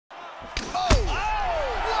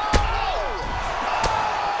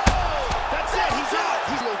That's it, he's out.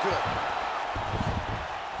 He's real good.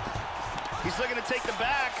 He's looking to take the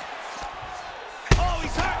back. Oh,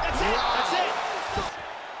 he's hurt. That's it. That's it.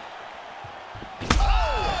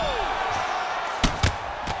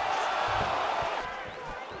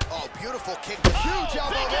 Oh, beautiful kick. Huge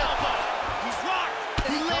elbow. Big elbow. He's rocked.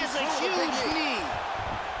 He lands a huge knee.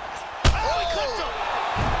 Oh, he clipped him.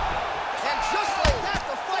 And just like that,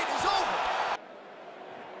 the fight is over.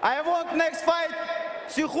 I want next fight,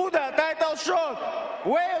 CEJUDO title shot.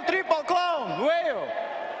 Whale triple clown, whale.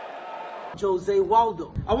 Jose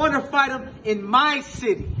Waldo. I want to fight him in my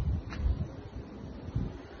city,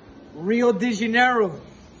 Rio de Janeiro.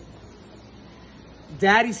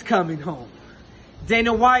 Daddy's coming home.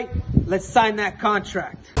 Dana White, let's sign that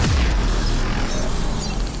contract.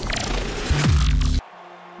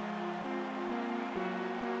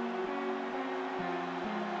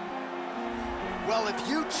 Well, if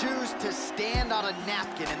you choose to stand on a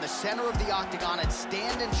napkin in the center of the octagon and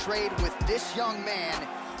stand and trade with this young man,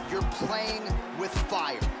 you're playing with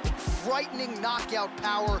fire. Frightening knockout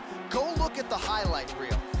power. Go look at the highlight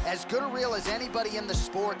reel. As good a reel as anybody in the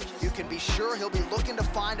sport, you can be sure he'll be looking to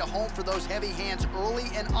find a home for those heavy hands early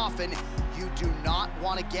and often. You do not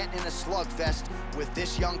want to get in a slugfest with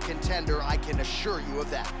this young contender, I can assure you of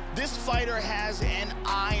that. This fighter has an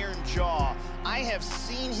iron jaw. I have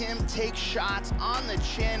seen him take shots on the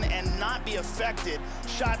chin and not be affected.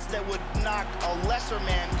 Shots that would knock a lesser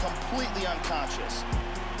man completely unconscious.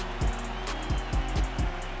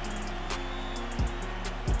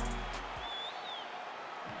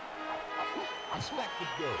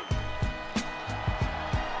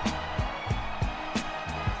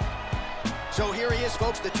 So here he is,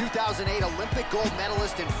 folks, the 2008 Olympic gold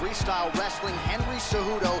medalist in freestyle wrestling, Henry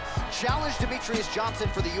CEJUDO, challenged Demetrius Johnson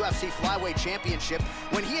for the UFC Flyweight Championship.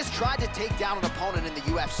 When he has tried to take down an opponent in the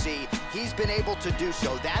UFC, he's been able to do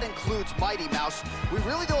so. That includes Mighty Mouse. We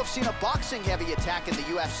really, though, have seen a boxing-heavy attack in the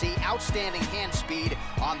UFC. Outstanding hand speed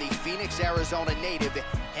on the Phoenix, Arizona native,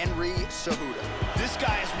 Henry CEJUDO. This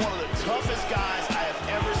guy is one of the toughest guys I have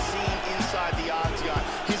ever seen inside the octagon.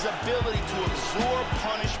 His ability to absorb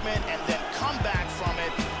punishment and then come back from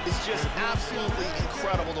it is just absolutely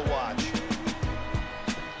incredible to watch.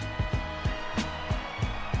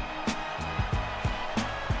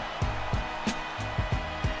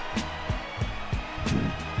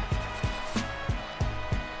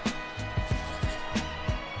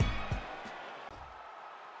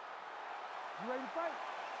 You ready to fight?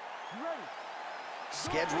 You ready?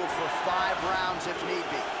 Scheduled for 5 rounds if need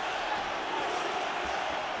be.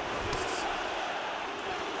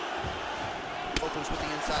 Opens with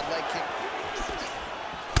the inside leg kick.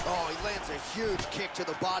 Oh, he lands a huge kick to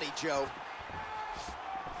the body, Joe.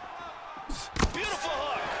 Beautiful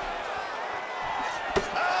hook.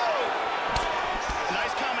 Oh!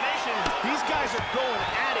 Nice combination. These guys are going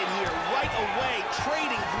at it here right away,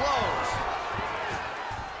 trading blows.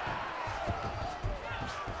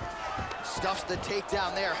 Stuffs the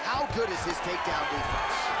takedown there. How good is his takedown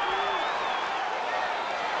defense?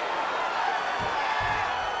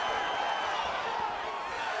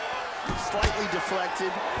 Slightly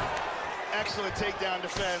deflected. Excellent takedown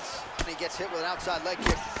defense. He gets hit with an outside leg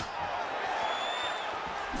kick.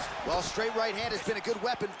 Well, straight right hand has been a good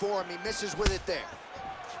weapon for him. He misses with it there.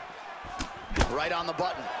 Right on the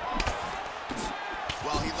button.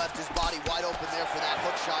 Well, he left his body wide open there for that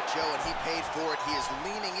hook shot, Joe, and he paid for it. He is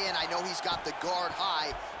leaning in. I know he's got the guard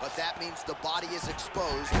high, but that means the body is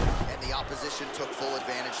exposed, and the opposition took full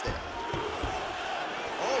advantage there.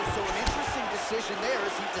 Oh, so an interesting decision there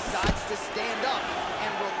as he decides to stand up and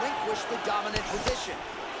relinquish the dominant position.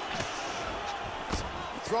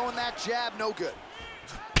 Throwing that jab, no good.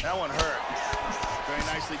 That one hurt. Very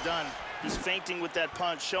nicely done. He's feinting with that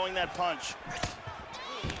punch, showing that punch.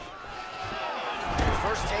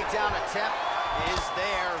 First takedown attempt is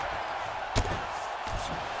there.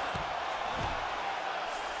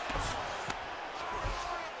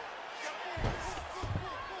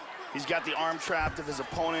 He's got the arm trapped of his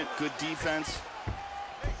opponent. Good defense.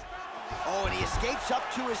 Oh, and he escapes up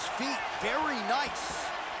to his feet. Very nice.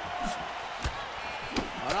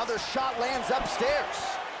 Another shot lands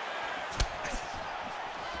upstairs.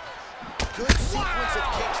 Good sequence of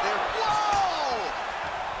kicks there. Whoa!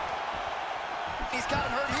 He's got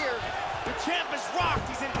him hurt here. The champ is rocked.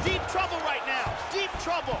 He's in deep trouble right now. Deep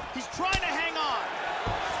trouble. He's trying to hang on.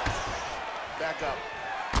 Back up.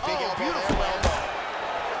 Big elbow beautiful there, elbow.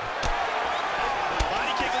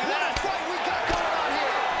 Body kick like that. What we got going on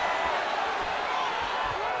here?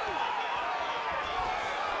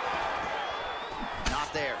 Not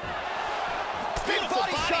there. Beautiful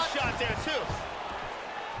body shot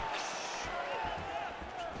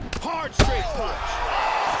Hard straight punch.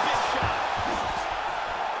 Big shot.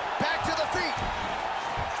 Back to the feet.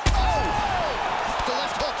 Oh! The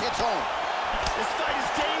left hook hits home. This fight is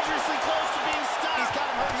dangerously close to being stopped. He's got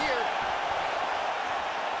him hurt here.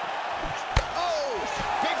 Oh!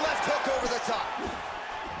 Big left hook over the top.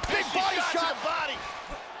 Big body shot. To the body.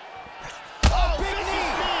 Oh, big knee.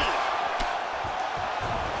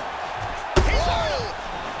 He's hurt.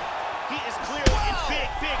 He is clearly in big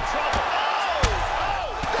trouble. Oh!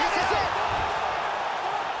 This is it.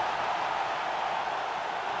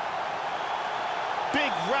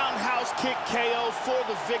 Big roundhouse kick KO for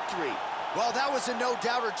the victory. Well, that was a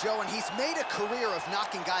no-doubter, Joe, and he's made a career of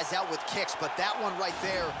knocking guys out with kicks, but that one right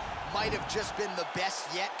there might have just been the best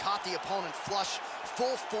yet. Caught the opponent flush,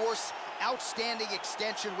 full force, outstanding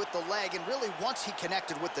extension with the leg, and really once he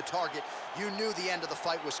connected with the target, you knew the end of the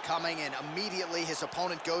fight was coming, and immediately his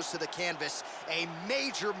opponent goes to the canvas. A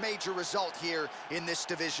major result here in this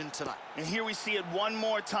division tonight. And here we see it one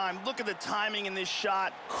more time. Look at the timing in this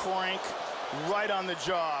shot. Crank right on the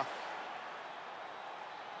jaw.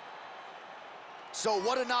 So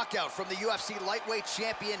what a knockout from the UFC lightweight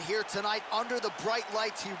champion here tonight. Under the bright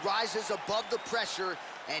lights, he rises above the pressure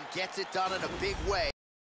and gets it done in a big way.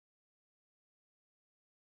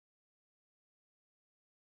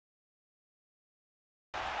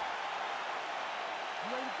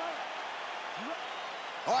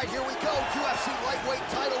 All right, here we go. UFC lightweight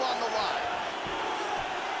title on the line.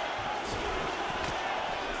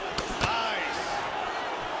 Nice.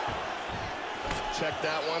 Check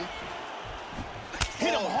that one.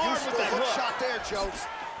 Hit him hard with that hook shot there, Joe.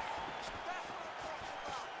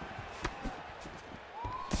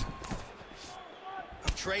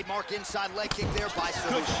 Trademark inside leg kick there by CEJUDO.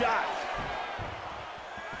 Good shot.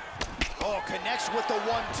 Oh, connects with the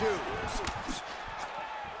 1-2.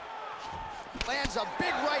 Lands a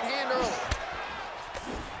big right hand early.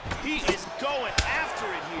 He is going after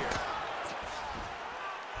it here.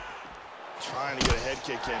 Trying to get a head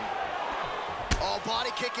kick in. Oh, body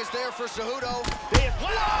kick is there for CEJUDO.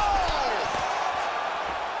 Whoa!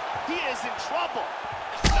 He is in trouble.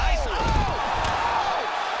 Nice. Oh!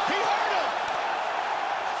 He hurt him.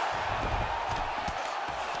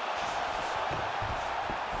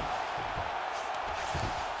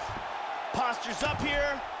 Postures up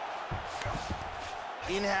here.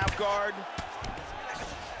 In half guard.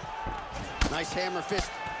 Nice hammer fist.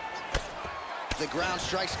 The ground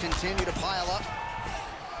strikes continue to pile up.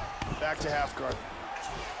 Back to half guard.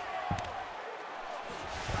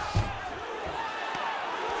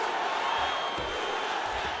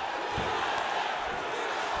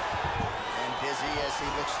 And busy as he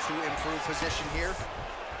looks to improve position here.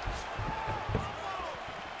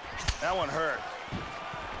 That one hurt.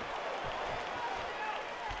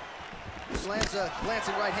 Lands a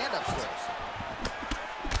glancing right hand upstairs.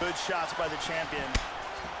 Good shots by the champion.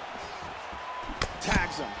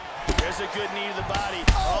 Tags him. There's a good knee to the body.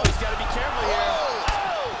 Oh, he's got to be careful here. Oh!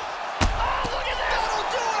 Oh, look at that! That'll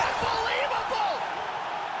do it! Unbelievable!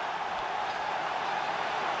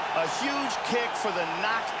 A huge kick for the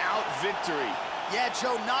knockout victory. Yeah,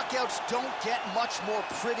 Joe, knockouts don't get much more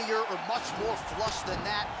prettier or much more flush than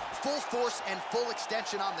that. Full force and full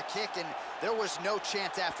extension on the kick, and there was no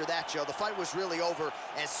chance after that, Joe. The fight was really over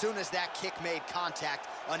as soon as that kick made contact.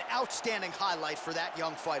 An outstanding highlight for that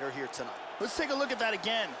young fighter here tonight. Let's take a look at that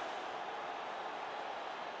again.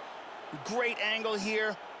 Great angle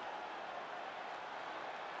here.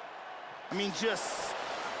 I mean, just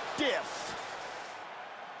stiff.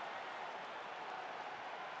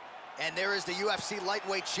 And there is the UFC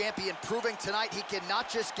lightweight champion proving tonight he can not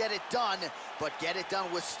just get it done, but get it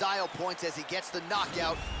done with style points as he gets the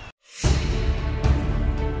knockout